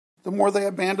the more they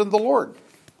abandoned the Lord.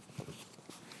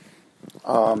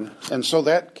 And so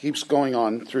that keeps going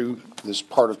on through this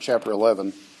part of chapter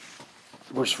 11.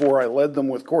 Verse 4, I led them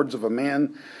with cords of a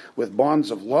man, with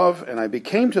bonds of love, and I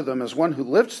became to them as one who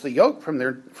lifts the yoke from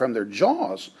their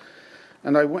jaws.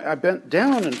 And I bent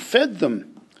down and fed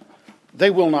them. They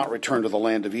will not return to the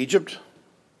land of Egypt,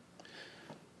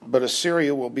 but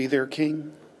Assyria will be their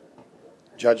king.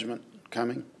 Judgment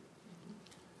coming.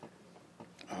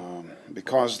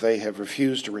 Because they have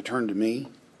refused to return to me.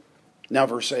 Now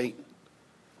verse 8.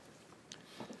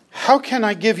 How can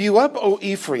I give you up, O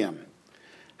Ephraim?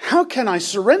 How can I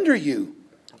surrender you,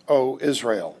 O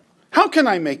Israel? How can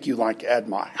I make you like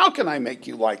Admah? How can I make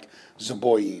you like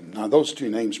Zeboim? Now those two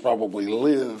names probably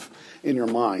live in your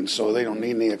mind, so they don't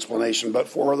need any explanation. But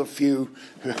for the few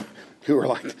who are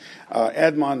like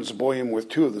Admah and Zeboim, with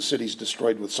two of the cities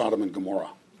destroyed with Sodom and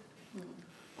Gomorrah.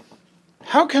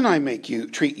 How can I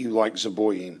treat you like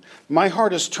Zeboim? My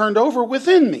heart is turned over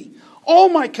within me. All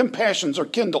my compassions are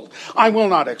kindled. I will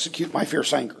not execute my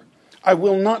fierce anger. I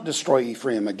will not destroy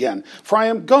Ephraim again, for I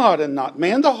am God and not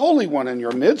man, the Holy One in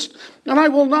your midst, and I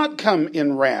will not come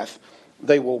in wrath.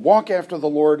 They will walk after the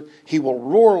Lord. He will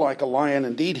roar like a lion.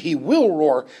 Indeed, he will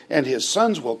roar, and his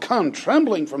sons will come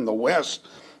trembling from the west.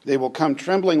 They will come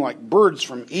trembling like birds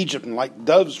from Egypt and like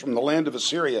doves from the land of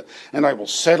Assyria, and I will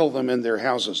settle them in their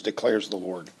houses, declares the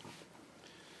Lord.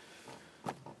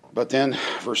 But then,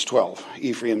 verse 12,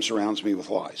 Ephraim surrounds me with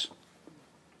lies.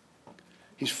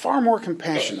 He's far more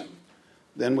compassionate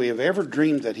than we have ever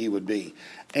dreamed that he would be.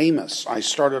 Amos, I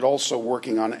started also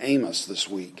working on Amos this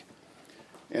week.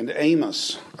 And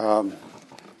Amos,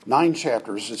 9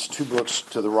 chapters, it's 2 books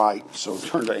to the right, so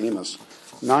turn to Amos.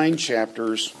 9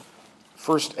 chapters,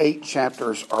 first 8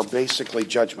 chapters are basically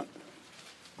judgment.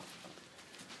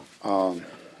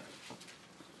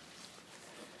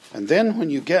 And then when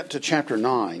you get to chapter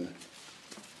 9,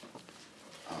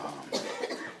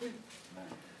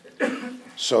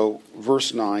 so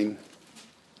verse 9,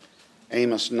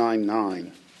 Amos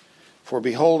 9:9. For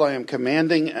behold, I am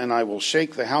commanding, and I will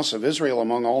shake the house of Israel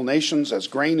among all nations, as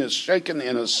grain is shaken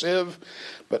in a sieve,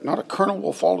 but not a kernel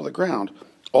will fall to the ground.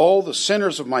 All the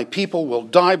sinners of my people will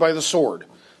die by the sword,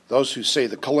 those who say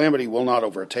the calamity will not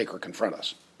overtake or confront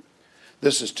us.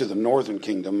 This is to the northern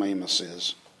kingdom, Amos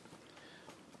is.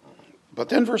 But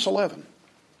then verse 11,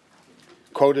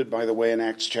 quoted, by the way, in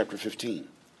Acts chapter 15.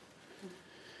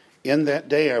 In that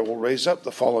day I will raise up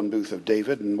the fallen booth of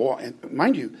David. And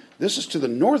mind you, this is to the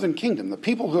northern kingdom, the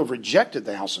people who have rejected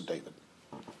the house of David.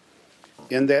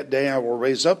 In that day I will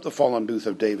raise up the fallen booth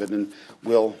of David and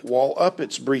will wall up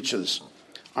its breaches.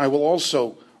 I will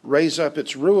also raise up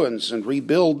its ruins and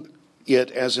rebuild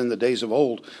it as in the days of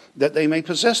old, that they may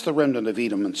possess the remnant of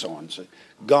Edom, and so on. So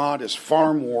God is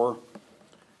far more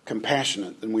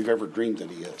compassionate than we've ever dreamed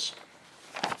that he is.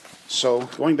 So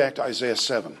going back to Isaiah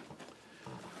 7.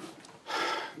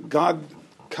 God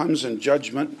comes in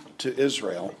judgment to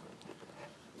Israel,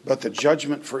 but the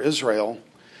judgment for Israel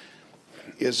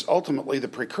is ultimately the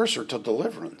precursor to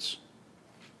deliverance.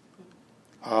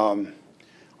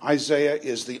 Isaiah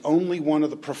is the only one of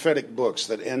the prophetic books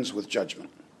that ends with judgment.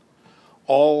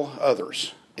 All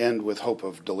others end with hope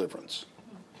of deliverance.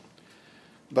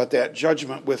 But that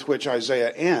judgment with which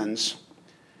Isaiah ends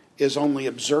is only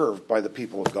observed by the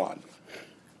people of God.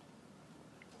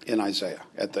 In Isaiah,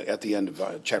 at the end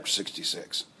of chapter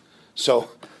 66. So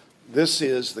this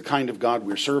is the kind of God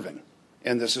we're serving.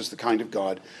 And this is the kind of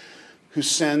God who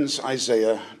sends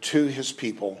Isaiah to his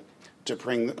people to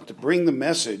bring the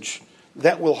message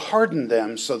that will harden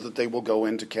them so that they will go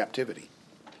into captivity.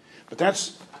 But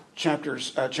that's chapter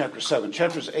 7.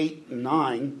 Chapters 8 and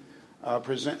 9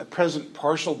 present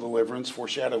partial deliverance,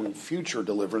 foreshadowing future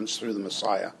deliverance through the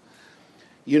Messiah.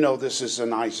 You know this is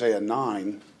in Isaiah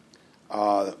 9.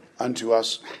 Unto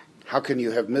us, how can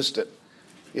you have missed it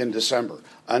in December?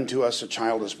 Unto us a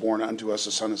child is born, unto us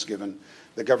a son is given.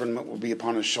 The government will be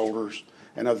upon his shoulders,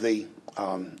 and of the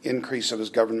increase of his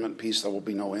government peace there will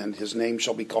be no end. His name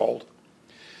shall be called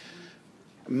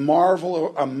a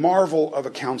marvel of a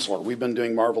counselor. We've been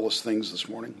doing marvelous things this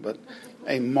morning, but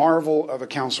a marvel of a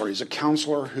counselor. He's a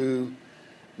counselor who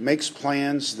makes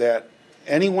plans that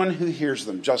anyone who hears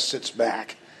them just sits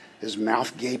back, his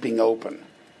mouth gaping open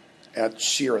at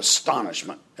sheer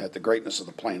astonishment at the greatness of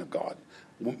the plan of God.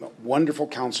 Wonderful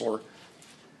counselor,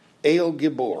 El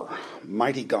Gibor,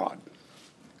 mighty God,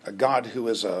 a God who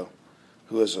is a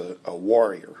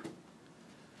warrior.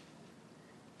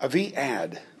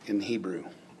 Avi-ad in Hebrew.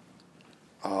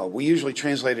 We usually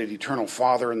translate it Eternal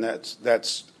Father, and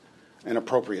that's an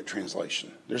appropriate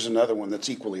translation. There's another one that's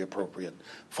equally appropriate.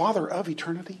 Father of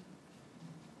eternity.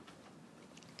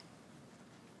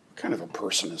 kind of a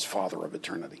person is Father of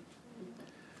eternity?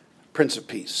 Prince of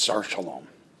Peace, Sar Shalom.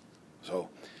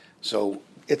 So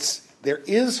there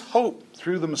is hope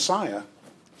through the Messiah.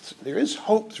 There is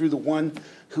hope through the one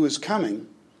who is coming.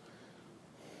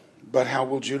 But how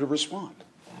will Judah respond?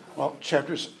 Well,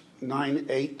 chapters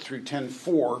 9:8 through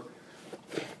 10:4,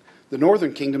 the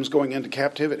northern kingdom is going into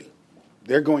captivity.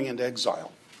 They're going into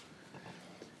exile.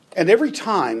 And every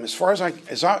time, as far as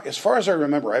I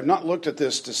remember, I have not looked at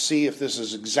this to see if this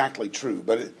is exactly true,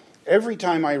 but every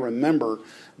time I remember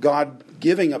God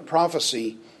giving a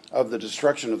prophecy of the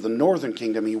destruction of the northern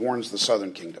kingdom, he warns the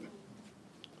southern kingdom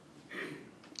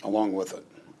along with it.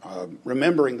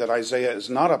 Remembering that Isaiah is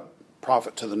not a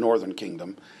prophet to the northern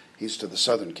kingdom, he's to the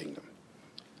southern kingdom.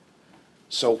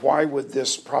 So why would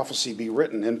this prophecy be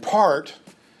written? In part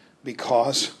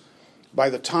because by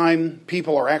the time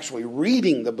people are actually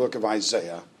reading the book of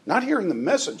Isaiah, not hearing the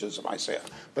messages of Isaiah,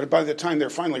 but by the time they're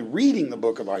finally reading the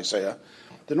book of Isaiah,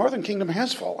 the northern kingdom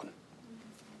has fallen.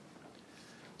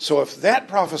 So if that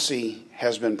prophecy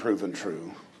has been proven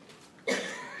true,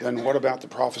 then what about the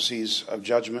prophecies of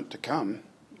judgment to come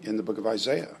in the book of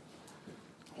Isaiah?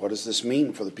 What does this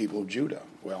mean for the people of Judah?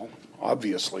 Well,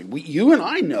 obviously, you and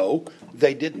I know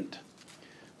they didn't.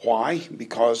 Why?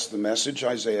 Because the message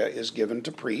Isaiah is given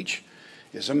to preach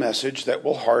is a message that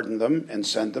will harden them and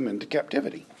send them into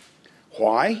captivity.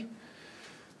 Why?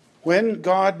 When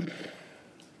God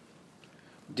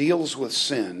deals with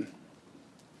sin,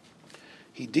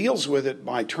 he deals with it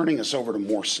by turning us over to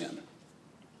more sin,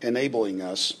 enabling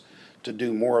us to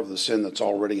do more of the sin that's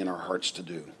already in our hearts to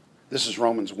do. This is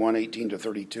Romans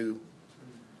 1:18-32.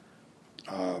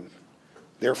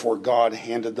 Therefore God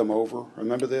handed them over.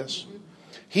 Remember this?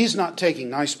 He's not taking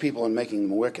nice people and making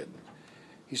them wicked.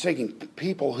 He's taking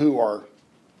people who are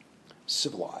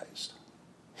civilized.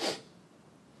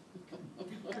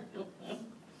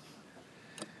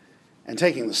 And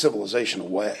taking the civilization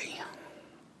away.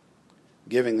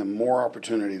 Giving them more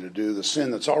opportunity to do the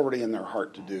sin that's already in their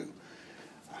heart to do.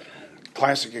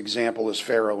 Classic example is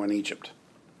Pharaoh in Egypt.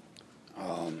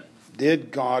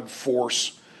 Did God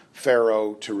force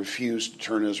Pharaoh to refuse to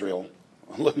turn Israel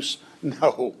loose?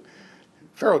 No.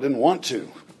 Pharaoh didn't want to.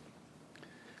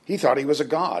 He thought he was a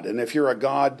god. And if you're a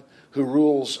god who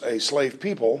rules a slave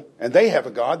people, and they have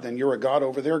a god, then you're a god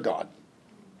over their god.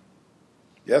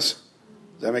 Yes?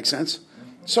 Does that make sense?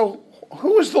 So,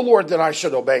 who is the Lord that I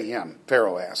should obey him?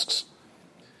 Pharaoh asks.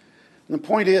 And the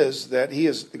point is that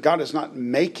God is not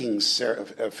making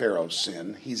Pharaoh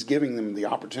sin. He's giving them the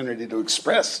opportunity to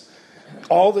express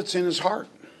all that's in his heart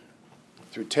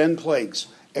through 10 plagues,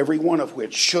 every one of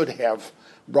which should have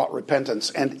brought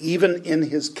repentance. And even in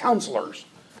his counselors,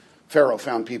 Pharaoh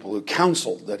found people who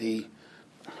counseled that he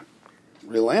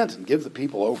relent and give the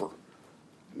people over,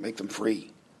 make them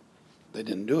free. They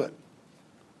didn't do it.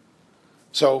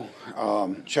 So,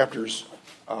 chapter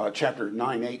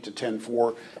 9:8 to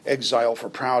 10:4, exile for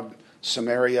proud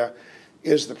Samaria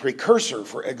is the precursor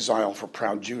for exile for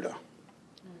proud Judah.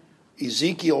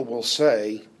 Ezekiel will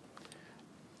say,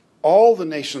 all the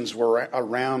nations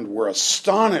around were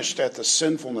astonished at the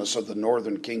sinfulness of the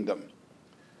northern kingdom.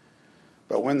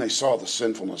 But when they saw the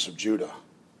sinfulness of Judah,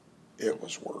 it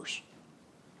was worse.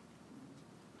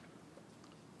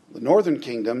 The northern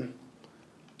kingdom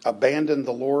abandoned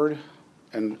the Lord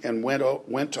and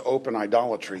went to open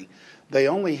idolatry. They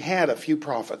only had a few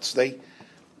prophets.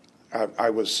 I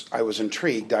was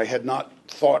intrigued. I had not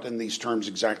thought in these terms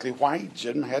exactly. Why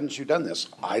hadn't you done this?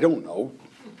 I don't know.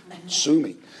 Sue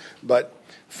me. But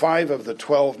 5 of the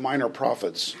 12 minor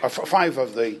prophets, 5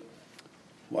 of the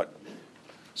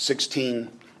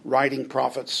 16 writing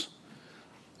prophets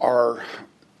are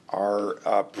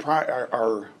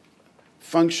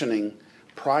functioning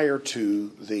prior to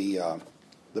the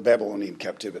Babylonian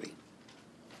captivity.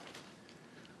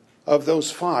 Of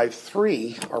those 5,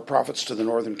 3 are prophets to the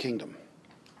northern kingdom: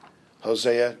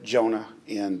 Hosea, Jonah,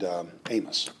 and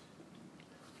Amos.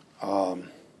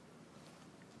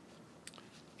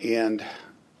 And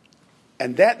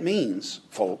that means,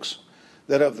 folks,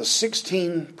 that of the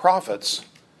 16 prophets,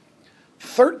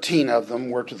 13 of them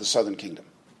were to the southern kingdom.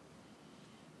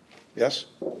 Yes?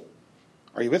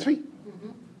 Are you with me?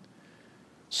 Mm-hmm.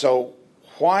 So,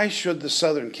 why should the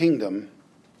southern kingdom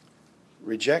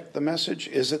reject the message?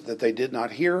 Is it that they did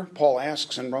not hear? Paul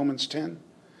asks in Romans 10.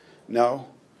 No.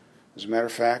 As a matter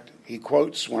of fact, he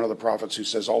quotes one of the prophets who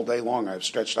says, all day long I have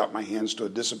stretched out my hands to a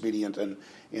disobedient and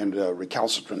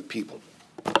recalcitrant people.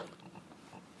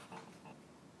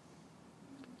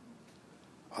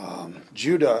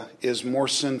 Judah is more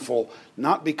sinful,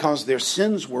 not because their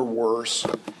sins were worse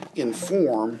in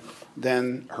form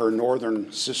than her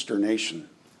northern sister nation.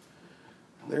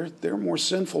 They're more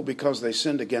sinful because they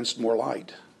sinned against more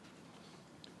light.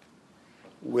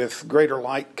 With greater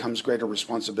light comes greater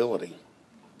responsibility.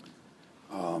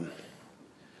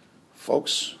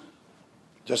 Folks,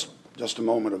 just a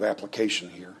moment of application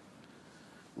here.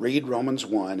 Read Romans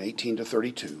 1, 18 to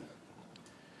 32,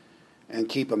 and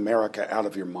keep America out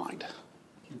of your mind,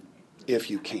 if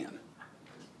you can.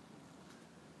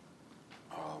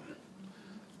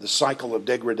 The cycle of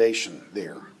degradation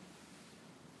there.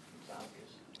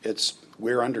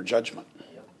 We're under judgment.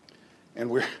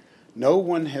 And no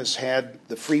one has had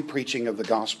the free preaching of the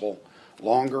gospel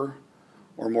longer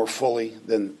or more fully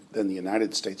than the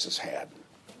United States has had.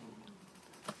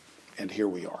 And here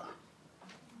we are.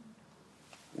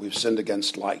 We've sinned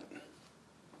against light.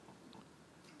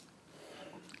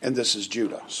 And this is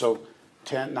Judah. So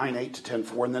 9:8 to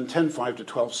 10:4, and then 10:5 to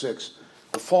 12:6,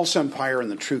 the false empire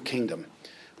and the true kingdom.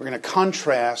 We're going to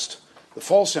contrast the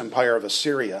false empire of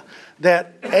Assyria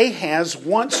that Ahaz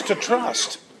wants to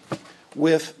trust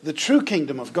with the true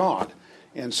kingdom of God.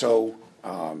 And so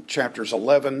chapters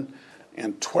 11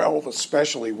 and 12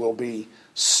 especially will be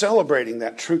celebrating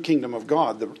that true kingdom of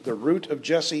God. The root of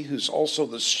Jesse, who's also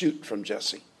the shoot from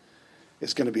Jesse,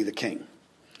 is going to be the king.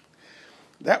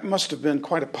 That must have been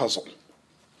quite a puzzle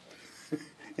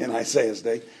in Isaiah's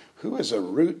day. Who is a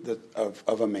root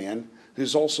of a man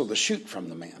who's also the shoot from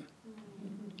the man?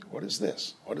 What is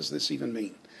this? What does this even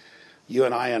mean? You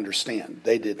and I understand.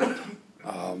 They didn't.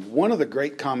 One of the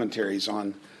great commentaries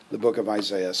on the book of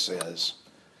Isaiah says,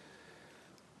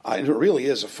 it really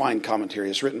is a fine commentary.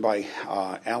 It's written by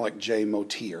Alec J.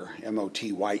 Motyer,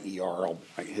 M-O-T-Y-E-R.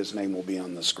 His name will be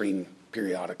on the screen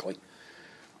periodically.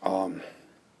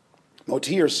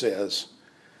 Motyer says,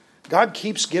 God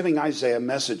keeps giving Isaiah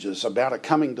messages about a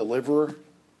coming deliverer,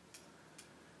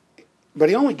 but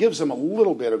he only gives them a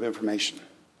little bit of information.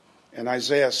 And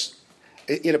Isaiah,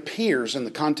 it appears in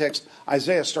the context,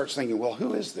 Isaiah starts thinking, well,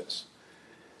 who is this?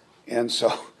 And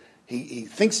so he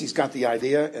thinks he's got the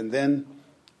idea, and then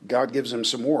God gives him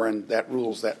some more, and that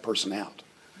rules that person out.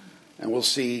 And we'll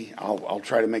see, I'll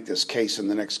try to make this case in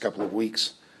the next couple of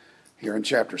weeks. Here in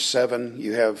chapter 7,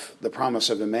 you have the promise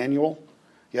of Emmanuel.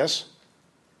 Yes?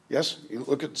 Yes? You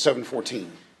look at 7:14.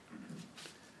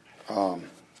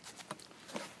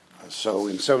 So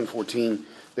in 7:14,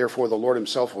 therefore the Lord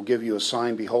himself will give you a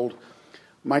sign. Behold,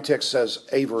 my text says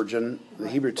a virgin. The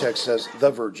Hebrew text says the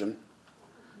virgin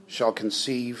shall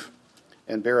conceive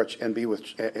and bear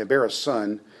a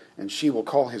son, and she will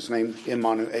call his name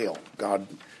Immanuel. God,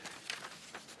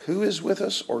 who is with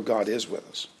us, or God is with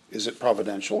us? Is it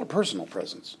providential or personal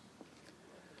presence?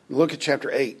 Look at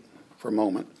chapter 8 for a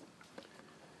moment.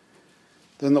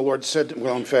 Then the Lord said,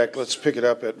 well, in fact, let's pick it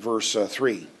up at verse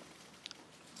 3.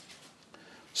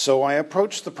 So I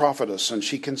approached the prophetess, and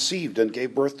she conceived and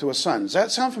gave birth to a son. Does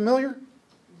that sound familiar?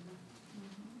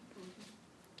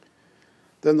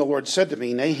 Then the Lord said to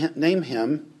me, name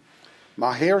him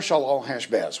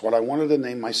Maher-Shalal-Hash-Baz, what I wanted to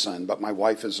name my son, but my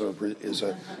wife is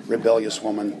a rebellious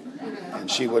woman,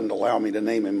 and she wouldn't allow me to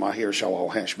name him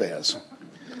Maher-Shalal-Hash-Baz.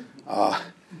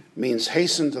 Means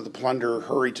hasten to the plunder,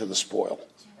 hurry to the spoil.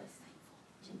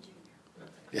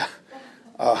 Yeah.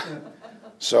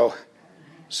 So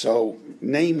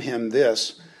name him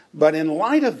this. But in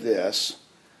light of this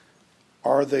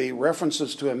are the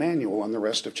references to Emmanuel in the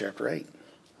rest of chapter 8.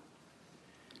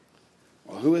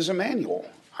 Well, who is Emmanuel?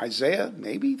 Isaiah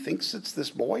maybe thinks it's this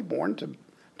boy born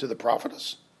to the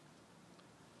prophetess.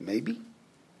 Maybe.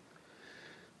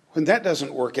 When that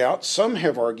doesn't work out, some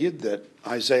have argued that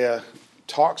Isaiah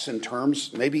talks in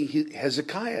terms, maybe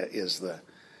Hezekiah is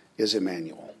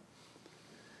Emmanuel.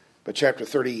 But chapter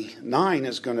 39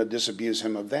 is going to disabuse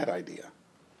him of that idea.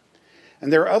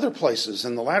 And there are other places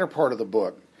in the latter part of the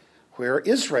book where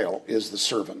Israel is the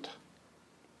servant.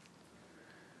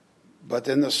 But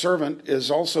then the servant is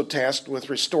also tasked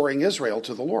with restoring Israel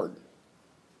to the Lord.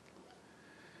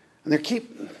 And there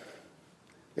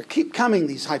keep coming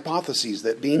these hypotheses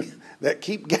that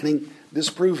keep getting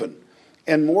disproven.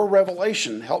 And more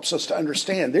revelation helps us to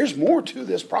understand there's more to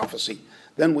this prophecy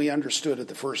than we understood at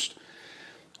the first.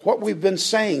 What we've been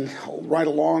saying right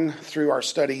along through our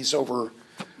studies over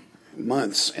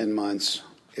months and months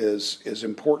is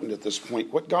important at this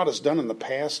point. What God has done in the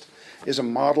past is a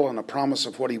model and a promise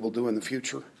of what he will do in the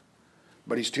future.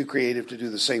 But he's too creative to do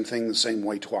the same thing the same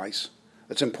way twice.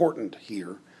 That's important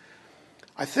here.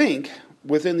 I think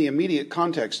within the immediate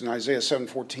context in Isaiah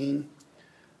 7:14,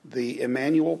 the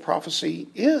Emmanuel prophecy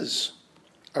is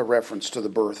a reference to the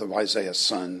birth of Isaiah's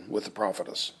son with the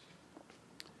prophetess.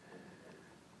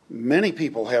 Many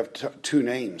people have two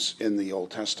names in the Old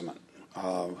Testament.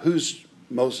 Who's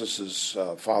Moses'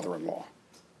 father-in-law?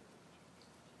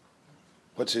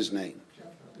 What's his name?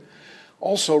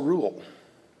 Also rule.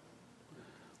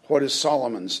 What is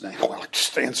Solomon's name? Well, I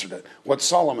just answered it. What's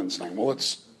Solomon's name? Well,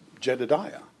 it's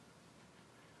Jedediah.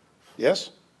 Yes?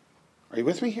 Are you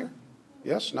with me here?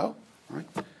 Yes? No? All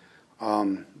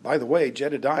right. By the way,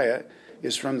 Jedediah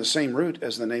is from the same root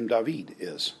as the name David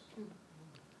is.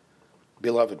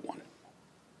 Beloved one.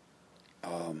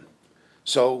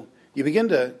 So you begin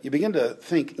to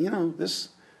think, this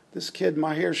kid,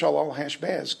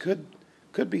 Maher-shalal-hash-baz,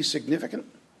 could be significant.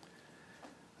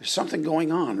 There's something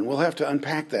going on, and we'll have to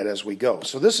unpack that as we go.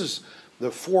 So this is the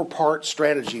 4-part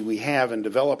strategy we have in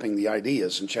developing the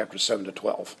ideas in chapters 7 to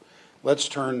 12. Let's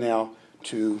turn now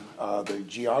to the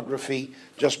geography.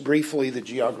 Just briefly, the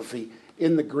geography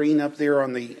in the green up there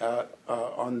on the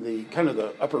kind of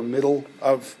the upper middle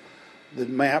of the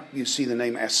map. You see the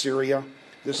name Assyria.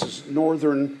 This is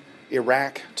northern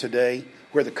Iraq today,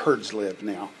 where the Kurds live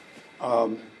now,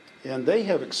 and they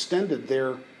have extended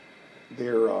their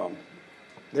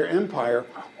empire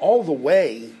all the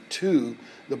way to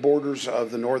the borders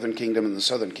of the northern kingdom and the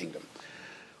southern kingdom.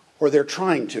 Or they're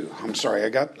trying to. I'm sorry, I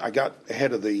got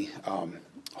ahead of the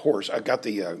horse. I got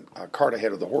the cart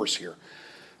ahead of the horse here.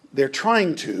 They're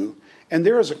trying to, and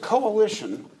there is a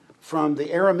coalition from the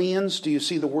Arameans. Do you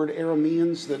see the word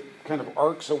Arameans that kind of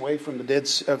arcs away from the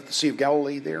Sea of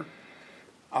Galilee there?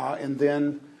 And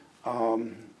then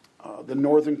the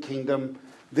northern kingdom.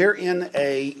 They're in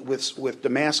with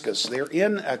Damascus, they're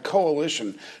in a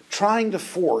coalition trying to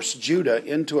force Judah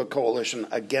into a coalition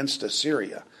against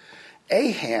Assyria.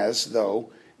 Ahaz, though,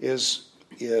 is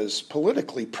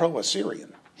politically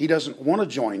pro-Assyrian. He doesn't want to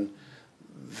join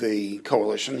the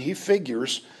coalition. He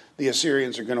figures the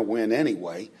Assyrians are going to win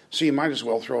anyway, so you might as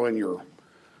well throw in your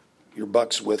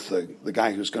bucks with the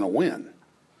guy who's going to win.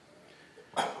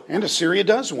 And Assyria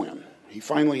does win.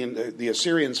 The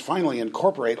Assyrians finally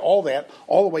incorporate all that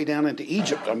all the way down into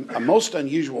Egypt, a most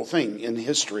unusual thing in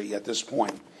history at this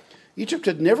point. Egypt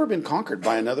had never been conquered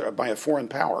by a foreign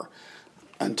power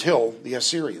until the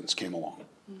Assyrians came along.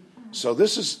 So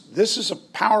this is a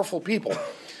powerful people.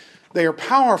 They are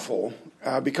powerful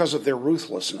because of their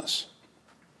ruthlessness.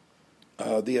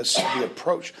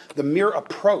 The mere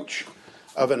approach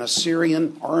of an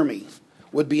Assyrian army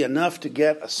would be enough to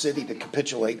get a city to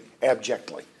capitulate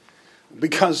abjectly.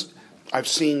 Because I've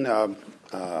seen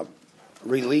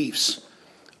reliefs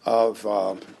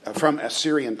from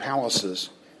Assyrian palaces.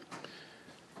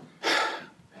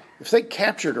 If they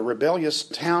captured a rebellious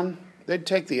town, they'd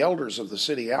take the elders of the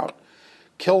city out,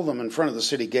 kill them in front of the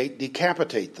city gate,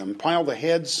 decapitate them, pile the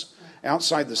heads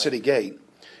outside the city gate,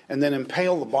 and then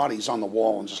impale the bodies on the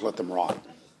wall and just let them rot.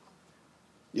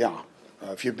 Yeah.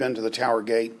 If you've been to the Tower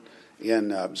Gate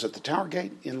is it the Tower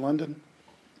Gate in London?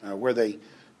 Where they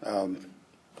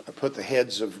put the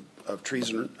heads of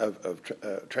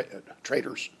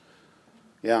traitors.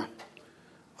 Yeah.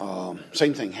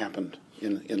 Same thing happened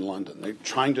in London. They're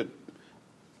trying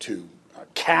to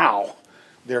cow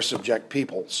their subject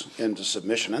peoples into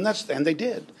submission, and they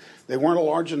did. They weren't a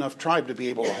large enough tribe to be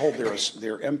able to hold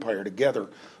their empire together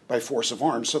by force of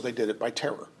arms, so they did it by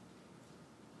terror.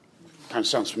 Kind of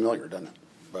sounds familiar, doesn't it?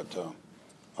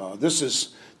 But this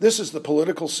is the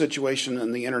political situation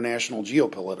and the international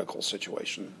geopolitical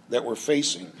situation that we're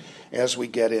facing as we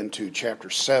get into chapter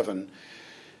 7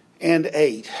 and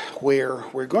 8, where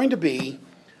we're going to be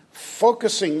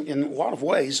focusing in a lot of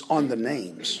ways on the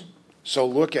names. So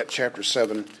look at chapter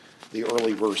 7, the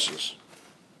early verses.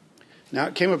 Now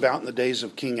it came about in the days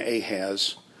of King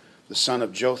Ahaz, the son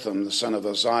of Jotham, the son of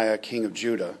Uzziah, king of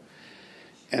Judah,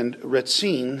 and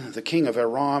Rezin, the king of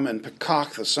Aram, and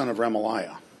Pekach, the son of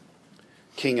Remaliah,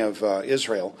 king of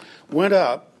Israel, went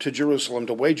up to Jerusalem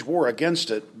to wage war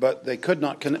against it, but they could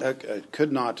not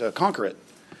conquer it.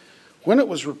 When it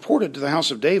was reported to the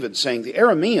house of David, saying, the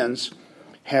Arameans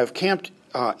have camped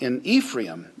in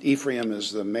Ephraim. Ephraim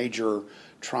is the major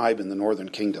tribe in the northern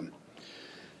kingdom.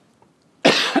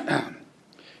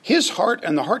 His heart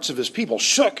and the hearts of his people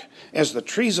shook as the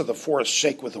trees of the forest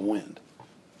shake with the wind.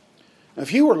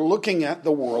 If you were looking at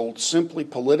the world simply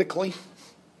politically,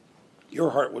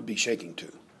 your heart would be shaking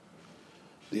too.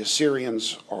 The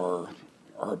Assyrians are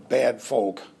bad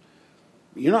folk.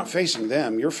 You're not facing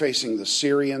them. You're facing the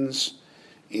Syrians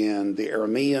and the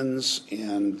Arameans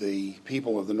and the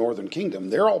people of the northern kingdom.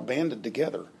 They're all banded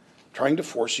together, trying to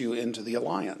force you into the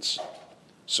alliance.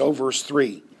 So verse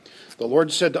 3, the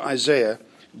Lord said to Isaiah,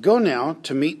 go now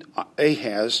to meet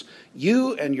Ahaz,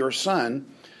 you and your son.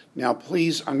 Now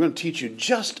please, I'm going to teach you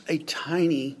just a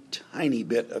tiny, tiny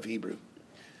bit of Hebrew.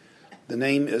 The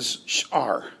name is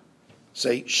Sh'ar.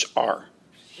 Say Sh'ar.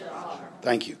 Sh'ar.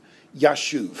 Thank you.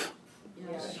 Yashuv.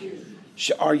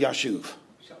 Sh'ar Yashuv.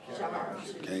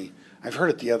 Okay, I've heard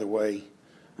it the other way.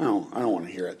 I don't want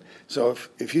to hear it. So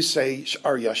if you say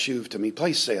Sha'ar Yashuv to me,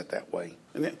 please say it that way.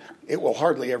 And it will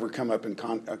hardly ever come up in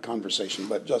a conversation,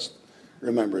 but just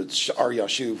remember, it's Sha'ar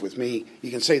Yashuv with me.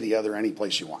 You can say the other any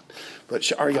place you want. But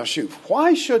Sha'ar Yashuv.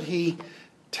 Why should he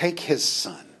take his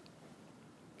son?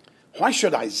 Why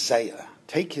should Isaiah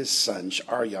take his son,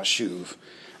 Sha'ar Yashuv?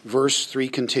 Verse 3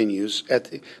 continues,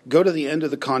 go to the end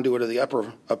of the conduit of the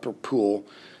upper pool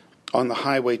on the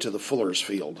highway to the fuller's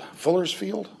field. Fuller's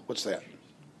field? What's that?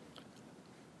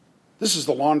 This is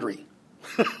the laundry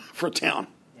for town.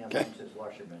 Yeah, okay?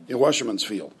 Washerman's. Yeah, Washerman's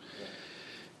field. Yeah.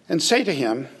 And say to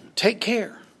him, take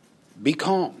care, be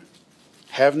calm,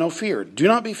 have no fear. Do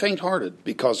not be faint-hearted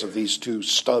because of these two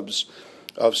stubs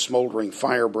of smoldering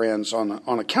firebrands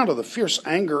on account of the fierce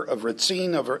anger of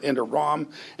Ritzin and Aram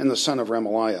and the son of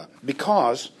Remaliah.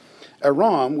 Because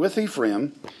Aram with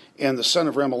Ephraim and the son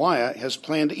of Remaliah has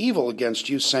planned evil against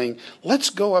you, saying,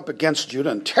 let's go up against Judah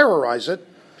and terrorize it,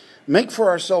 make for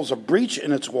ourselves a breach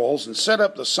in its walls, and set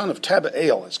up the son of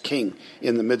Tabbaal as king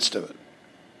in the midst of it.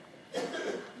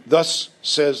 Thus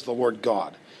says the Lord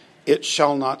God, it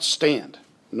shall not stand,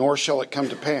 nor shall it come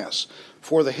to pass.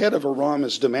 For the head of Aram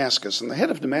is Damascus, and the head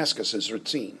of Damascus is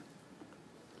Ritzin.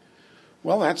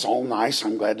 Well, that's all nice.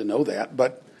 I'm glad to know that.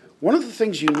 But one of the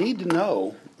things you need to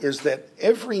know is that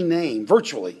every name,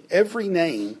 virtually every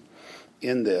name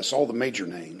in this, all the major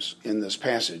names in this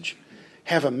passage,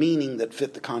 have a meaning that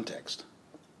fit the context.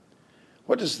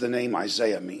 What does the name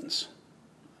Isaiah means?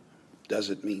 Does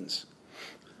it means?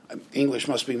 English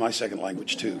must be my second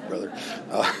language too, brother.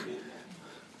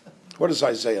 What does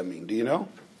Isaiah mean? Do you know?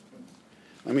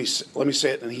 Let me say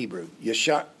it in Hebrew.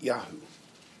 Yeshat Yahu.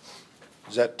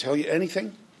 Does that tell you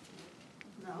anything?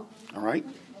 No. All right.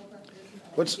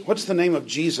 What's the name of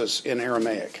Jesus in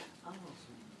Aramaic?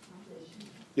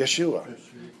 Yeshua.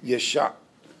 Yeshat.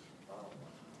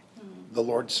 The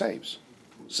Lord saves.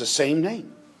 It's the same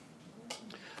name.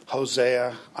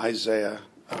 Hosea, Isaiah.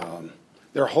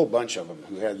 There are a whole bunch of them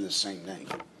who have this same name.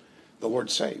 The Lord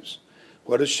saves.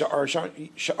 What does Sha'ar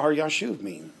Yashuv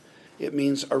mean? It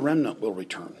means a remnant will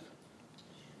return.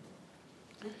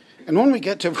 And when we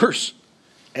get to verse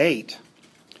 8,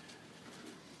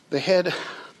 the head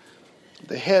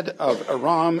of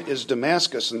Aram is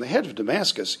Damascus, and the head of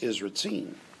Damascus is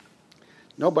Ritzin.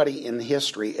 Nobody in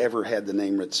history ever had the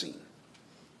name Ritzin,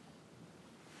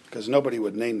 because nobody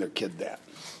would name their kid that.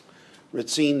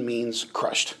 Ritzin means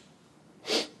crushed.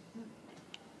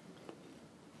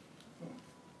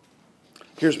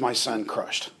 Here's my son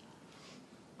crushed.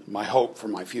 My hope for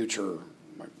my future,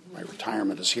 my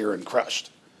retirement is here and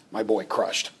crushed. My boy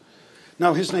crushed.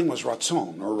 No, his name was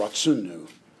Ratzon or Ratzunu,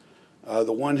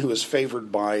 the one who is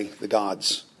favored by the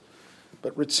gods.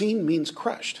 But Ritzin means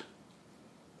crushed.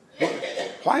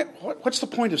 What's the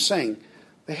point of saying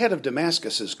the head of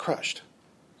Damascus is crushed?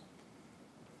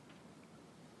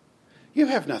 You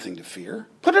have nothing to fear.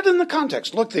 Put it in the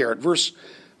context. Look there at verse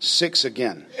 6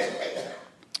 again.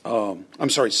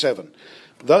 7.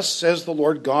 Thus says the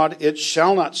Lord God, it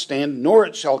shall not stand,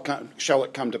 nor shall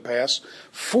it come to pass,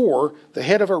 for the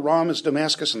head of Aram is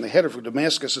Damascus, and the head of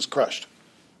Damascus is crushed.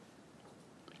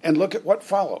 And look at what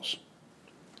follows.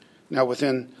 Now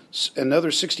within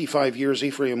another 65 years,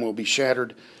 Ephraim will be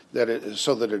shattered,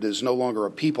 so that it is no longer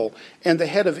a people. And the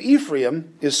head of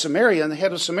Ephraim is Samaria, and the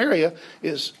head of Samaria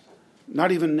is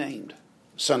not even named,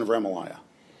 son of Remaliah.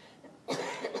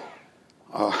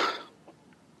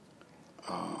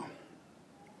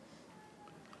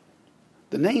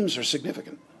 The names are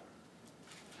significant.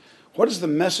 What is the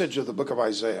message of the book of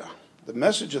Isaiah? The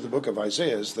message of the book of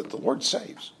Isaiah is that the Lord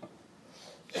saves.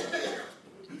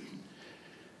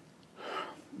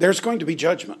 There's going to be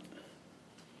judgment.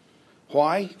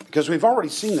 Why? Because we've already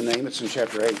seen the name. It's in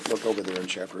chapter 8. Look over there in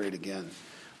chapter 8 again.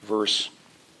 Verse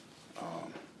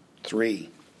 3.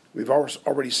 We've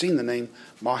already seen the name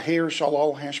Maher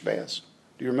Shalal Hashbaz.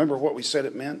 Do you remember what we said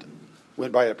it meant?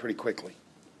 Went by it pretty quickly.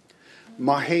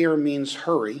 Maher means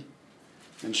hurry,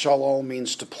 and Shalal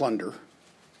means to plunder.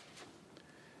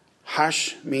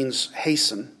 Hash means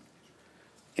hasten,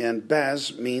 and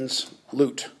Baz means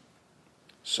loot.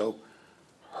 So,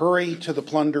 hurry to the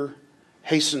plunder,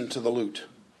 hasten to the loot.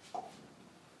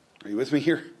 Are you with me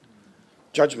here?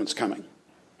 Judgment's coming.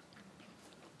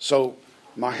 So,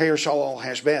 Maher Shalal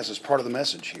Hashbaz is part of the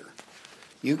message here.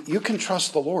 You can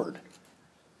trust the Lord.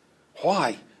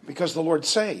 Why? Because the Lord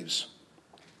saves.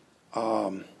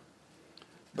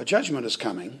 But judgment is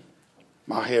coming.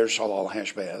 Maher Shalal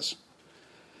Hashbaz.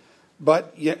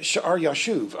 But Sha'ar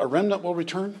Yashuv, a remnant will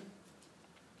return.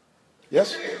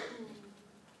 Yes?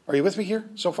 Are you with me here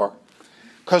so far?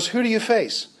 Because who do you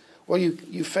face? Well,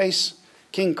 you face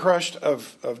King crushed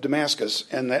of Damascus,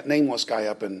 and that nameless guy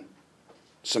up in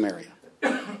Samaria.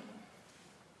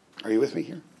 Are you with me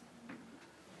here?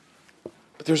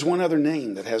 But there's one other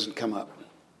name that hasn't come up.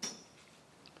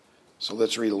 So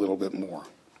let's read a little bit more.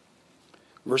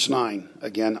 Verse 9,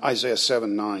 again, Isaiah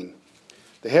 7:9.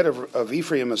 The head of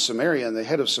Ephraim is Samaria, and the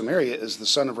head of Samaria is the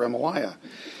son of Remaliah.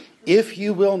 If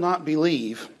you will not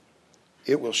believe,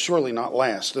 it will surely not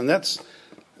last. And this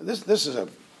is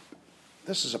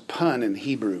a pun in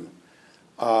Hebrew.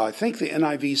 I think the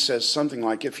NIV says something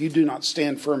like, if you do not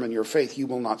stand firm in your faith, you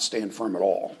will not stand firm at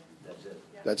all.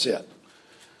 That's it.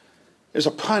 There's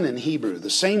a pun in Hebrew. The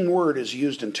same word is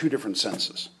used in two different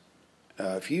senses.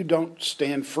 If you don't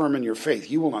stand firm in your faith,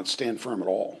 you will not stand firm at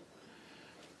all.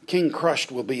 King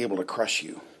crushed will be able to crush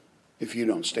you if you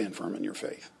don't stand firm in your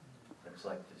faith. It's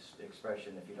like this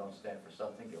expression, if you don't stand for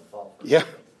something, you'll fall for Yeah.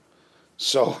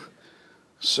 something.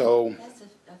 So That's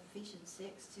Ephesians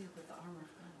 6 too, with the armor of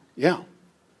God. yeah.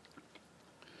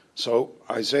 So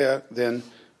Isaiah then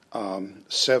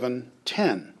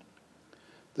 7:10.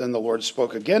 Then the Lord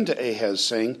spoke again to Ahaz,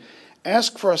 saying,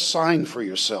 ask for a sign for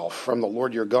yourself from the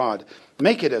Lord your God.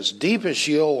 Make it as deep as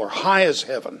Sheol or high as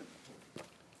heaven.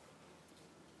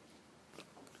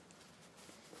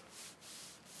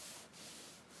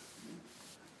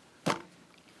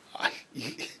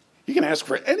 You can ask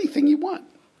for anything you want.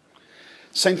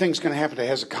 Same thing's going to happen to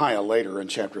Hezekiah later in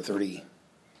chapter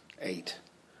 38.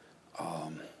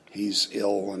 He's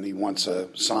ill and he wants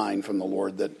a sign from the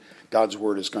Lord that God's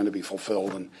word is going to be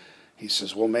fulfilled. And he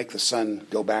says, we'll make the sun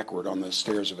go backward on the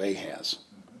stairs of Ahaz.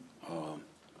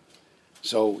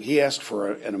 So he asked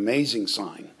for an amazing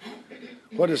sign.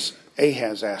 What does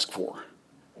Ahaz ask for?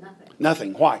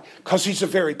 Nothing. Why? Because he's a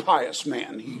very pious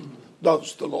man. He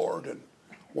loves the Lord and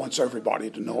wants everybody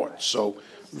to know it. So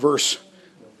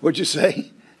what'd you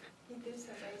say?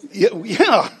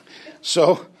 Yeah.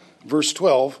 So verse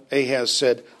 12, Ahaz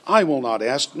said, I will not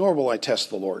ask, nor will I test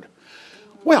the Lord.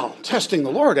 Well, testing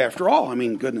the Lord, after all, I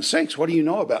mean, goodness sakes, what do you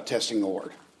know about testing the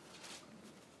Lord?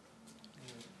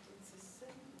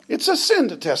 It's a sin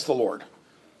to test the Lord.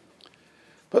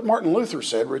 But Martin Luther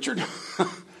said, Richard,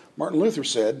 Martin Luther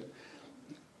said,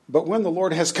 but when the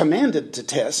Lord has commanded to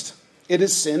test, it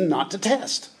is sin not to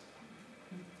test.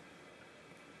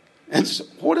 And so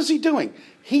what is he doing?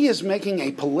 He is making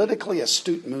a politically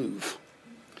astute move.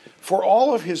 For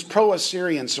all of his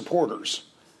pro-Assyrian supporters,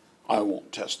 I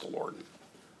won't test the Lord.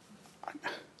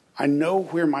 I know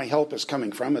where my help is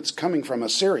coming from. It's coming from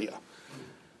Assyria.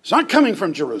 It's not coming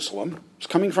from Jerusalem. It's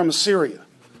coming from Assyria.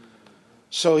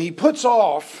 So he puts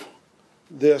off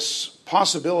this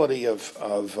possibility of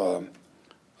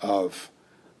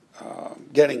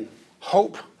getting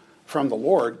hope from the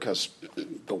Lord, because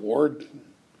the Lord,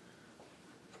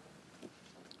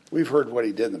 we've heard what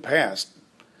he did in the past.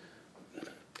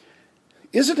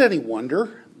 Is it any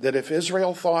wonder that if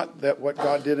Israel thought that what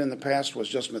God did in the past was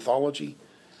just mythology,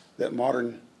 that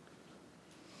modern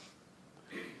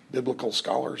biblical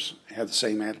scholars have the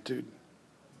same attitude?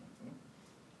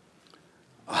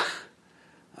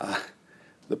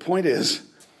 The point is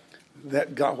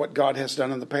that what God has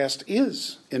done in the past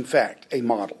is, in fact, a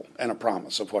model and a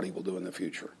promise of what he will do in the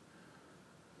future.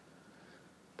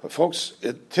 But folks,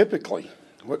 typically,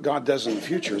 what God does in the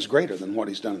future is greater than what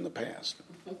he's done in the past.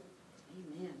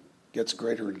 Amen. Gets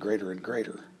greater and greater and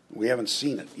greater. We haven't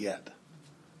seen it yet.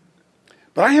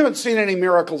 But I haven't seen any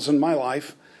miracles in my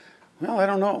life. Well, I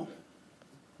don't know.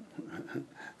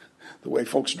 The way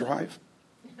folks drive.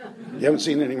 You haven't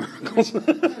seen any miracles?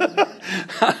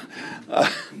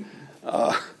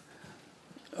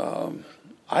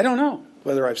 I don't know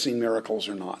whether I've seen miracles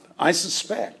or not. I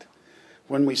suspect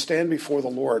when we stand before the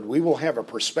Lord, we will have a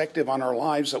perspective on our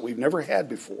lives that we've never had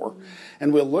before.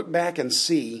 And we'll look back and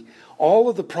see all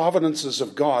of the providences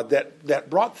of God that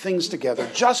brought things together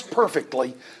just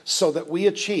perfectly so that we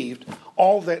achieved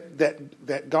all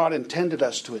that God intended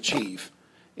us to achieve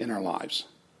in our lives.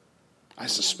 I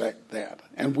suspect that.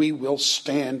 And we will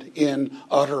stand in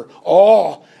utter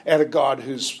awe at a God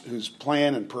whose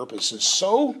plan and purpose is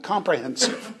so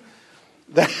comprehensive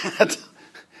that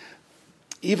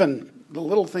even the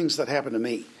little things that happen to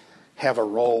me have a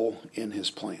role in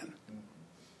his plan.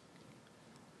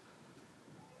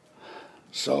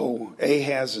 So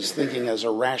Ahaz is thinking as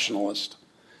a rationalist.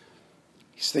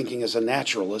 He's thinking as a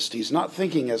naturalist. He's not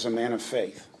thinking as a man of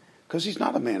faith, because he's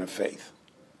not a man of faith.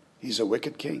 He's a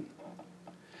wicked king.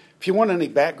 If you want any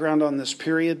background on this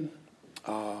period,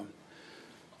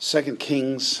 2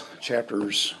 Kings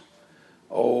chapters,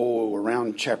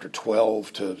 around chapter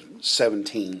 12 to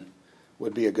 17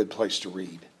 would be a good place to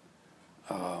read.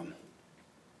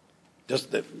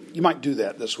 You might do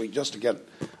that this week just to get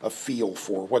a feel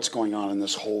for what's going on in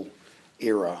this whole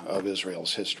era of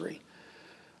Israel's history.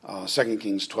 2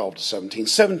 Kings 12 to 17.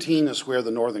 17 is where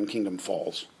the northern kingdom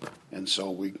falls. And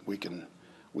so we can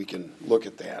look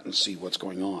at that and see what's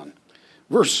going on.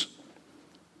 Verse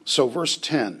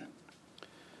 10.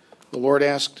 The Lord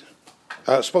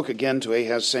spoke again to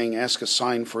Ahaz, saying, ask a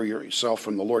sign for yourself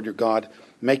from the Lord your God.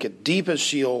 Make it deep as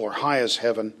Sheol or high as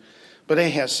heaven. But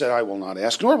Ahaz said, I will not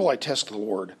ask, nor will I test the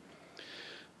Lord.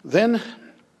 Then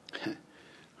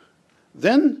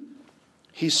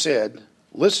he said,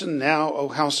 listen now, O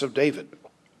house of David.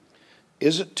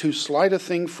 Is it too slight a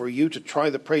thing for you to try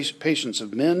the patience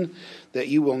of men, that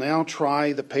you will now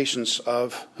try the patience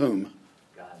of whom?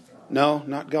 God. No,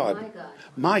 not God. My God.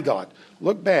 My God.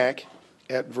 Look back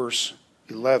at verse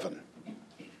 11.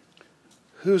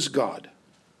 Whose God?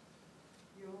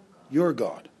 Your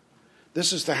God.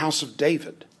 This is the house of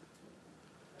David.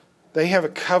 They have a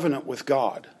covenant with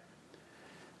God.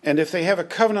 And if they have a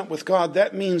covenant with God,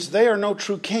 that means they are no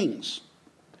true kings.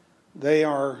 They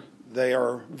are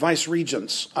vice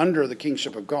regents under the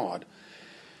kingship of God.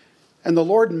 And the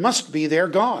Lord must be their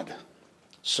God.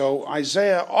 So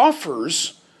Isaiah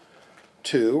offers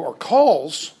to, or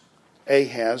calls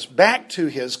Ahaz back to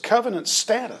his covenant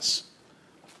status.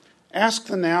 Ask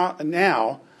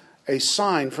now a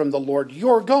sign from the Lord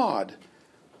your God.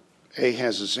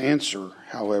 Ahaz's answer,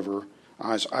 however,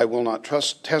 is, I will not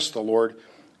test the Lord.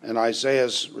 And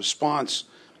Isaiah's response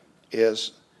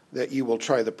is that you will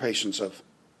try the patience of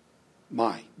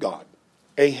my God.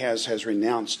 Ahaz has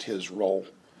renounced his role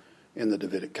in the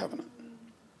Davidic covenant.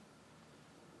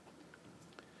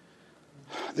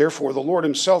 Therefore, the Lord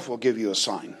himself will give you a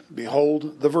sign.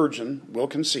 Behold, the virgin will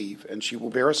conceive, and she will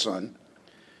bear a son,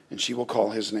 and she will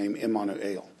call his name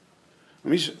Immanuel.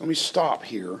 Let me stop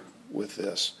here with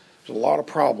this. There's a lot of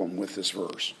problem with this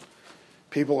verse.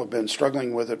 People have been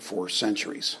struggling with it for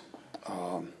centuries,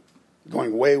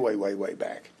 going way, way, way, way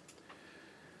back.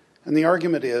 And the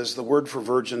argument is the word for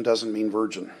virgin doesn't mean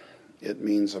virgin. It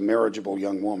means a marriageable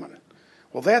young woman.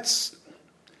 Well, that's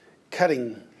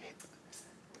trying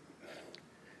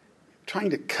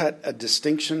to cut a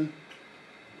distinction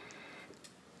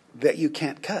that you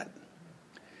can't cut.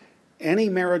 Any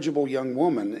marriageable young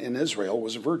woman in Israel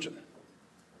was a virgin.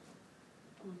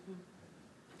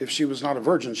 If she was not a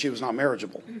virgin, she was not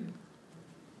marriageable.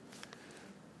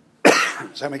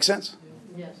 Does that make sense?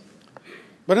 Yes.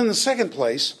 But in the second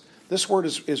place, this word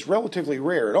is relatively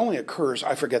rare. It only occurs,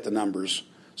 I forget the numbers,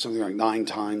 something like 9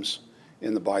 times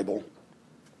in the Bible.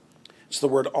 It's the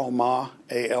word almah,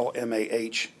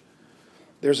 A-L-M-A-H.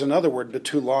 There's another word,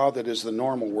 betulah, that is the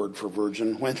normal word for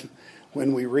virgin.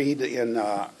 When we read in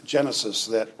Genesis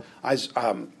that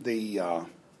the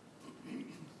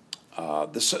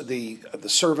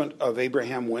servant of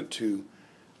Abraham went to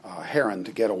Haran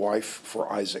to get a wife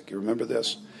for Isaac. You remember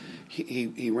this?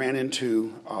 He ran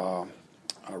into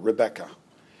Rebekah,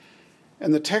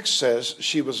 and the text says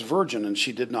she was a virgin and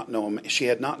she had not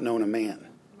known a man.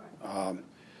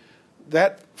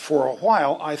 That for a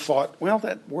while I thought, well,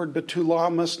 that word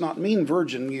betulah must not mean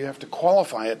virgin. You have to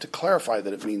qualify it to clarify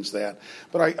that it means that.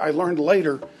 But I learned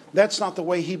later that's not the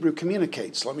way Hebrew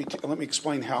communicates. Let me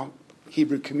explain how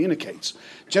Hebrew communicates.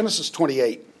 Genesis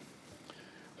 28,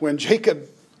 when Jacob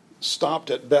stopped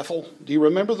at Bethel, do you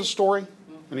remember the story?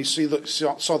 And he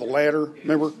saw the ladder,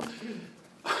 remember?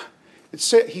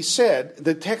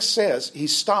 The text says he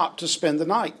stopped to spend the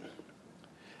night.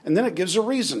 And then it gives a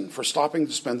reason for stopping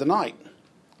to spend the night.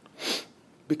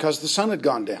 Because the sun had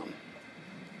gone down.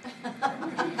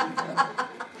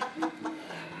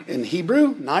 In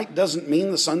Hebrew, night doesn't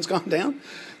mean the sun's gone down.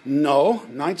 No,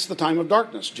 night's the time of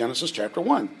darkness. Genesis chapter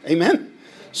 1. Amen?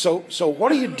 So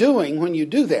what are you doing when you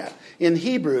do that? In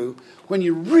Hebrew, when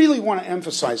you really want to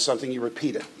emphasize something, you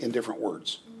repeat it in different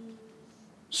words.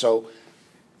 So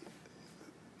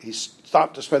he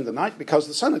stopped to spend the night because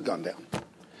the sun had gone down.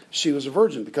 She was a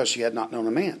virgin because she had not known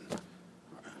a man.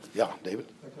 Yeah, David?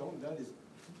 That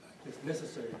is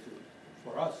necessary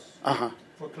for us,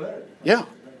 for clarity. Yeah.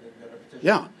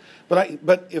 Yeah.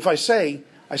 But if I say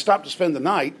I stopped to spend the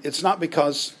night, it's not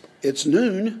because it's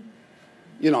noon.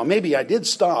 Maybe I did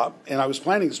stop and I was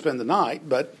planning to spend the night,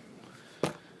 but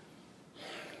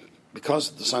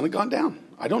because the sun had gone down.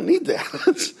 I don't need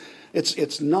that.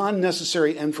 It's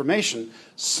non-necessary information.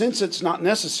 Since it's not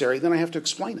necessary, then I have to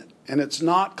explain it. And it's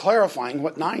not clarifying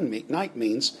what night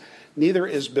means. Neither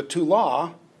is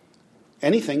betulah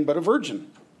anything but a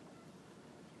virgin.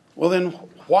 Well, then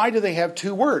why do they have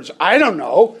 2 words? I don't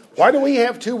know. Why do we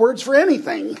have 2 words for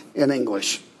anything in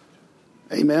English?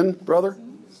 Amen, brother?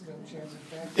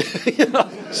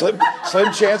 Slim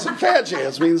chance and fat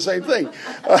chance mean the same thing.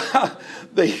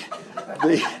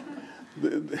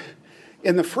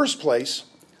 In the first place,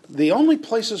 the only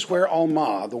places where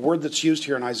Alma, the word that's used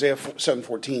here in Isaiah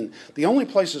 7:14, the only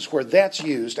places where that's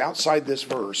used outside this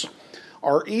verse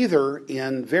are either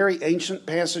in very ancient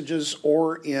passages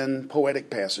or in poetic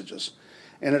passages.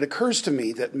 And it occurs to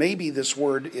me that maybe this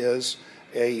word is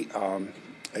a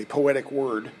poetic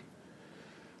word.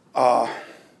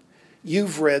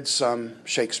 You've read some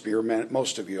Shakespeare.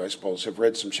 Most of you, I suppose, have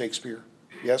read some Shakespeare.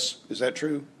 Yes? Is that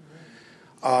true?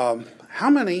 How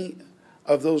many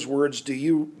of those words do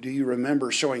you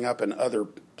remember showing up in other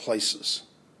places?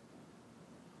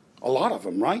 A lot of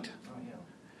them, right?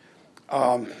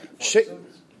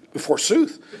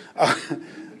 Forsooth.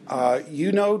 Do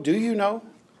you know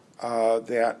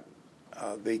that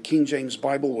the King James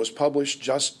Bible was published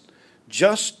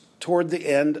just toward the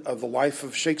end of the life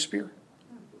of Shakespeare?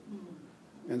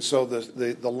 And so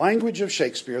the language of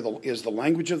Shakespeare is the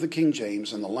language of the King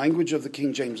James, and the language of the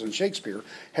King James and Shakespeare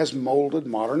has molded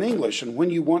modern English. And when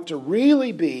you want to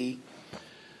really be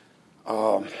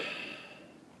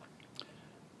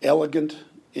elegant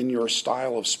in your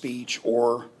style of speech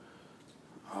or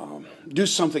do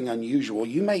something unusual,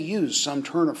 you may use some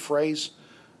turn of phrase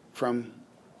from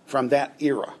that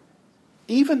era.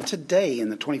 Even today in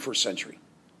the 21st century,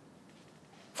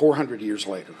 400 years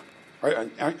later.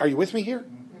 Are you with me here?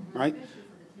 Right?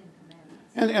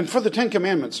 And for the Ten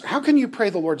Commandments, how can you pray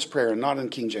the Lord's Prayer and not in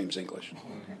King James English?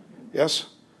 Yes?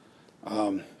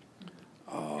 Now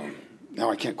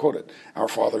I can't quote it. Our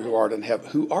Father who art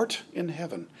in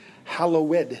heaven,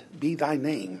 hallowed be thy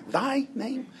name. Thy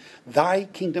name? Thy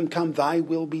kingdom come, thy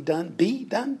will be done. Be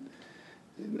done?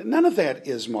 None of that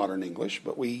is modern English,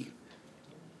 but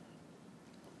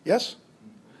yes?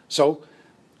 So,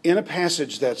 in a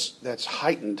passage that's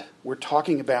heightened, we're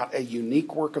talking about a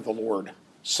unique work of the Lord,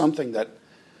 something that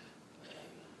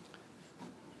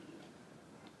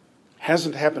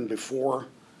hasn't happened before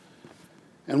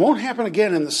and won't happen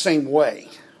again in the same way,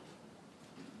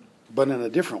 but in a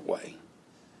different way,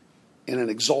 in an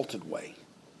exalted way.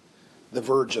 The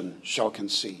virgin shall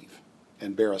conceive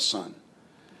and bear a son,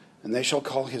 and they shall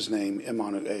call his name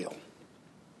Emmanuel.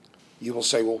 You will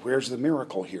say, well, where's the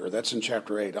miracle here? That's in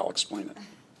chapter 8. I'll explain it.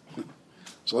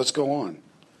 So let's go on.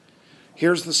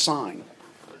 Here's the sign.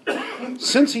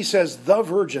 Since he says the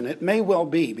virgin, it may well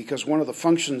be, because one of the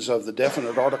functions of the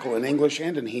definite article in English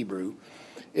and in Hebrew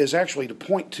is actually to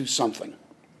point to something.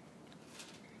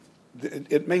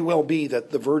 It may well be that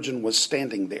the virgin was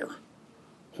standing there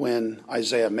when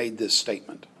Isaiah made this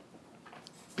statement.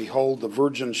 Behold, the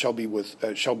virgin shall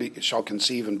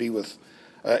conceive and be with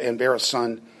and bear a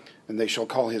son, and they shall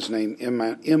call his name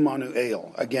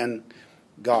Emmanuel. Again,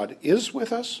 God is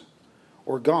with us,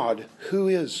 or God who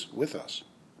is with us.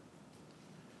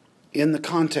 In the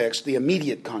context, the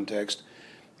immediate context,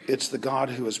 it's the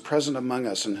God who is present among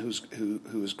us and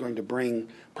who is going to bring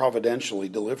providentially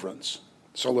deliverance.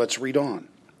 So let's read on.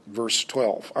 Verse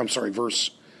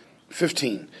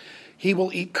 15. He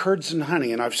will eat curds and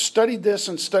honey. And I've studied this,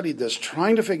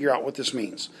 trying to figure out what this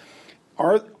means.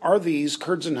 Are these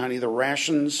curds and honey the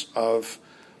rations of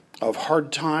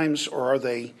hard times, or are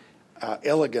they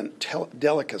elegant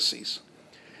delicacies?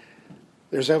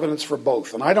 There's evidence for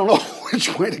both, and I don't know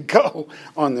which way to go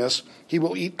on this. He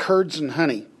will eat curds and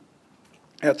honey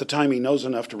at the time he knows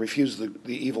enough to refuse the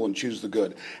evil and choose the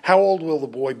good. How old will the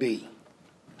boy be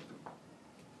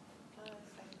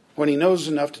when he knows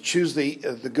enough to choose the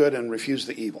good and refuse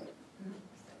the evil?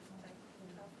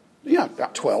 Yeah,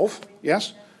 about 12,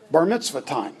 yes. Bar mitzvah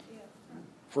time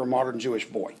for a modern Jewish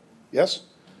boy, yes?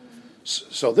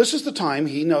 So this is the time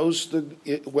he knows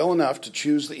well enough to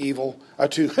choose the evil,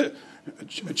 to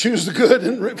choose the good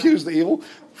and refuse the evil.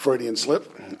 Freudian slip.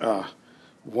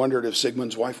 Wondered if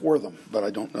Sigmund's wife wore them, but I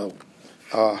don't know.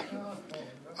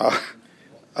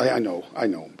 I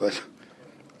know. But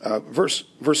verse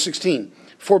 16.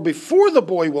 For before the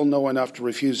boy will know enough to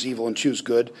refuse evil and choose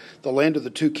good, the land of the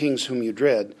two kings whom you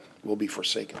dread will be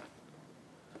forsaken.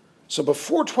 So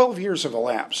before 12 years have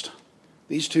elapsed,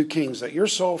 these two kings that you're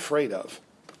so afraid of,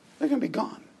 they're going to be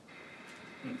gone.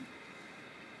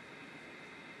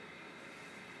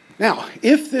 Now,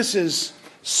 if this is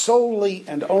solely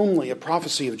and only a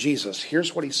prophecy of Jesus,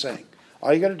 here's what he's saying.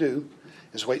 All you got to do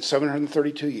is wait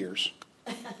 732 years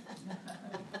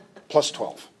plus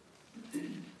 12.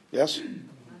 Yes?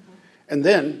 And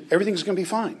then everything's going to be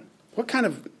fine. What kind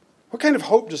of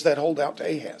hope does that hold out to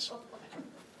Ahaz?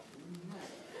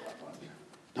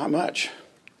 Not much.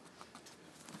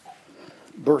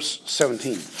 Verse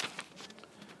 17.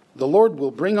 The Lord will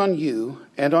bring on you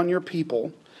and on your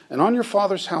people and on your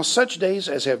father's house such days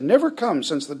as have never come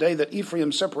since the day that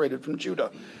Ephraim separated from Judah.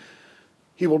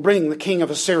 He will bring the king of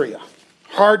Assyria.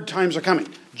 Hard times are coming.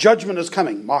 Judgment is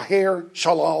coming. Maher,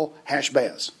 Shalal,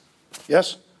 Hashbaz.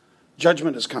 Yes?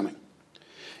 Judgment is coming.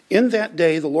 In that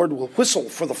day, the Lord will whistle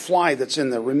for the fly that's in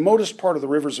the remotest part of the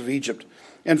rivers of Egypt,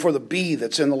 and for the bee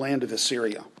that's in the land of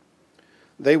Assyria.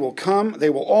 They will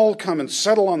all come and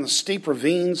settle on the steep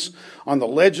ravines, on the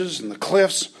ledges and the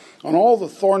cliffs, on all the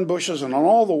thorn bushes and on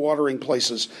all the watering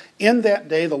places. In that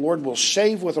day, the Lord will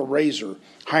shave with a razor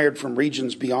hired from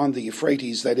regions beyond the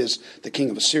Euphrates, that is, the king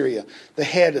of Assyria, the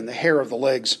head and the hair of the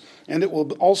legs, and it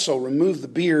will also remove the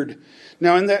beard.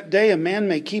 Now in that day, a man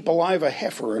may keep alive a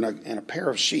heifer and a pair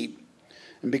of sheep.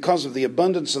 And because of the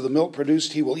abundance of the milk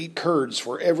produced, he will eat curds,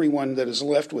 for everyone that is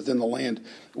left within the land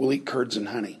will eat curds and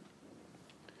honey.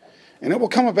 And it will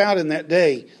come about in that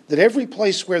day that every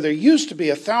place where there used to be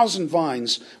 1,000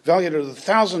 vines, valued at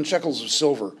 1,000 shekels of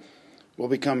silver, will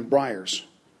become briars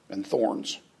and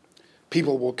thorns.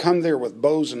 People will come there with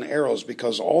bows and arrows,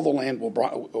 because all the land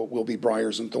will be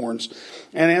briars and thorns.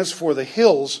 And as for the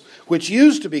hills, which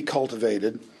used to be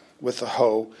cultivated with the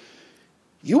hoe,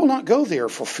 you will not go there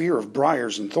for fear of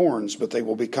briars and thorns, but they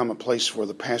will become a place for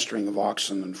the pasturing of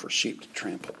oxen and for sheep to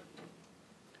trample.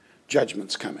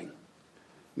 Judgment's coming.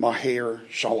 Maher,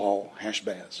 Shalal,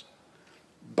 Hashbaz.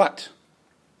 But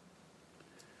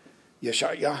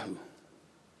Yeshayahu,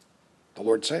 the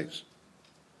Lord saves.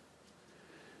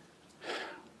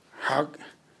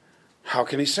 How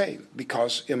can he save?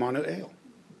 Because Immanuel, El,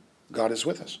 God is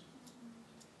with us.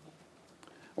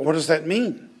 Well, what does that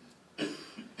mean?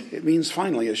 It means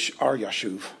finally our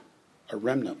Yashuv, a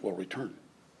remnant, will return.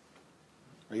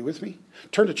 Are you with me?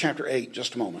 Turn to chapter 8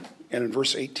 just a moment. And in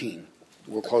verse 18,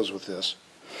 we'll close with this.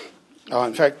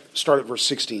 In fact, start at verse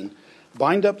 16.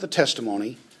 Bind up the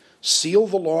testimony, seal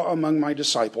the law among my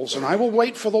disciples, and I will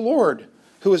wait for the Lord,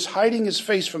 who is hiding his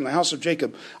face from the house of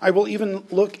Jacob. I will even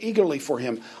look eagerly for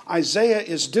him. Isaiah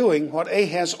is doing what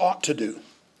Ahaz ought to do.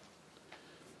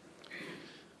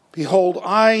 Behold,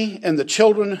 I and the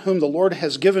children whom the Lord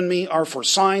has given me are for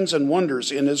signs and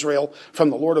wonders in Israel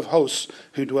from the Lord of hosts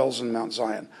who dwells in Mount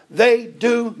Zion. They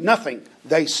do nothing.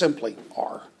 They simply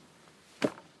are.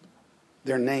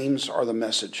 Their names are the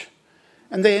message.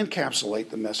 And they encapsulate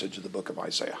the message of the book of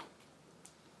Isaiah.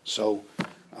 So,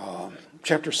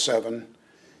 chapter 7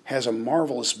 has a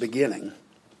marvelous beginning.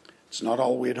 It's not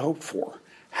all we had hoped for.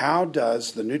 How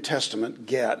does the New Testament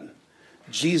get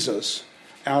Jesus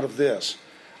out of this?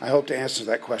 I hope to answer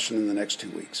that question in the next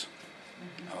 2 weeks.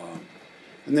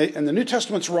 And the New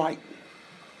Testament's right.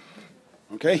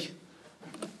 Okay?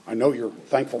 I know you're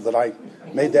thankful that I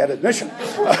made that admission.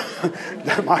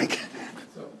 Mike?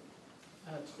 So,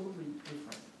 totally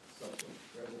different subject.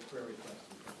 There's a prayer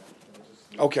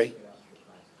request. Okay.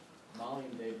 Molly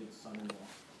and David's son-in-law.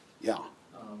 Yeah.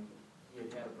 He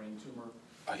had a brain tumor.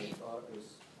 They thought it was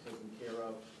taken care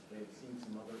of. They had seen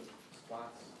some other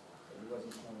spots, but he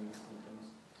wasn't showing any symptoms.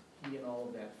 He and all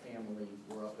of that family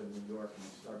were up in New York and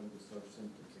starting to show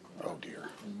symptoms again. Oh, dear.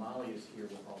 And Molly is here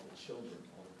with all the children,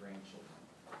 all the grandchildren.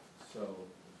 So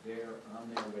they're on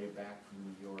their way back from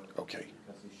New York. Okay.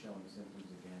 Because he's showing symptoms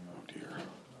again. Oh, dear.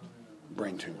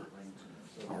 Brain tumor.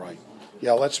 So All right.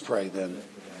 Yeah, let's pray then.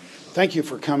 Thank you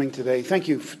for coming today. Thank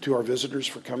you to our visitors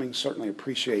for coming. Certainly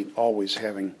appreciate always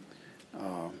having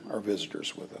our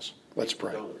visitors with us. Let's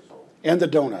pray. And the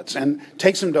donuts. And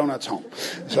take some donuts home.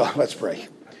 So let's pray.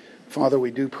 Father,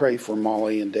 we do pray for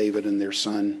Molly and David and their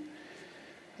son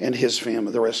and his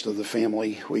family, the rest of the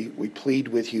family. We plead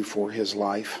with you for his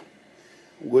life.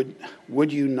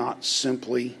 Would you not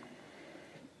simply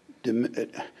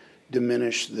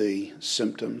diminish the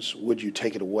symptoms? Would you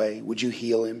take it away? Would you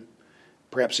heal him?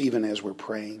 Perhaps even as we're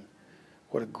praying.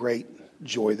 What a great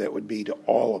joy that would be to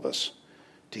all of us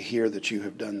to hear that you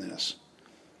have done this.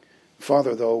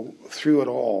 Father, though, through it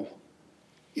all,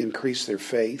 increase their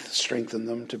faith, strengthen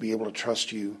them to be able to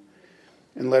trust you,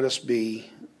 and let us be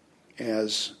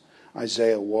as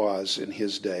Isaiah was in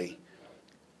his day,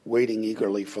 waiting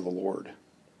eagerly for the Lord.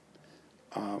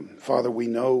 Father, we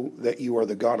know that you are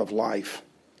the God of life,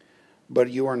 but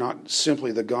you are not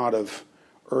simply the God of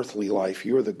earthly life.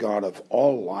 You are the God of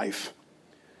all life.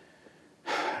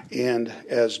 And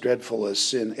as dreadful as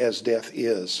sin, as death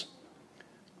is,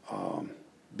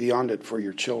 beyond it for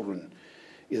your children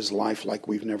is life like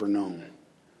we've never known.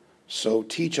 So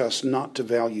teach us not to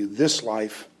value this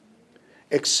life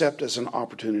except as an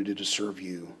opportunity to serve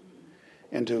you,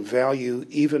 and to value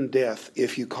even death,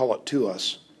 if you call it to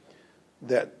us,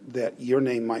 that your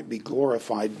name might be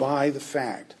glorified by the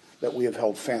fact that we have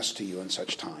held fast to you in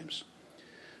such times.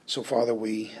 So, Father,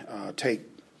 we take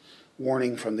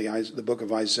warning from the book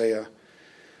of Isaiah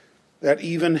that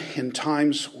even in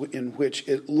times in which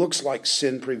it looks like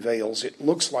sin prevails, it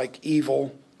looks like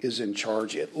evil is in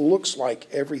charge, it looks like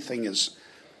everything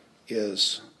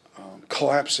is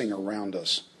collapsing around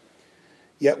us,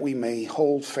 yet we may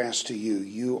hold fast to you.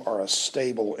 You are a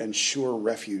stable and sure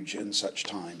refuge in such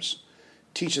times.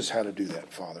 Teach us how to do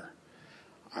that, Father.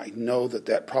 I know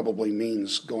that probably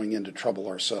means going into trouble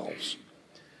ourselves.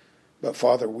 But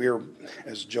Father,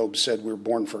 as Job said, we're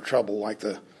born for trouble like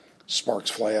the sparks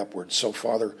fly upwards. So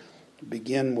Father,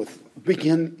 begin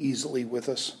easily with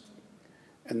us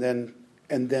and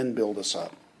then build us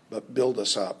up. But build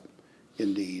us up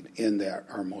indeed in that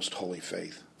our most holy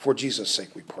faith. For Jesus'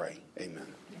 sake we pray.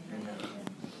 Amen.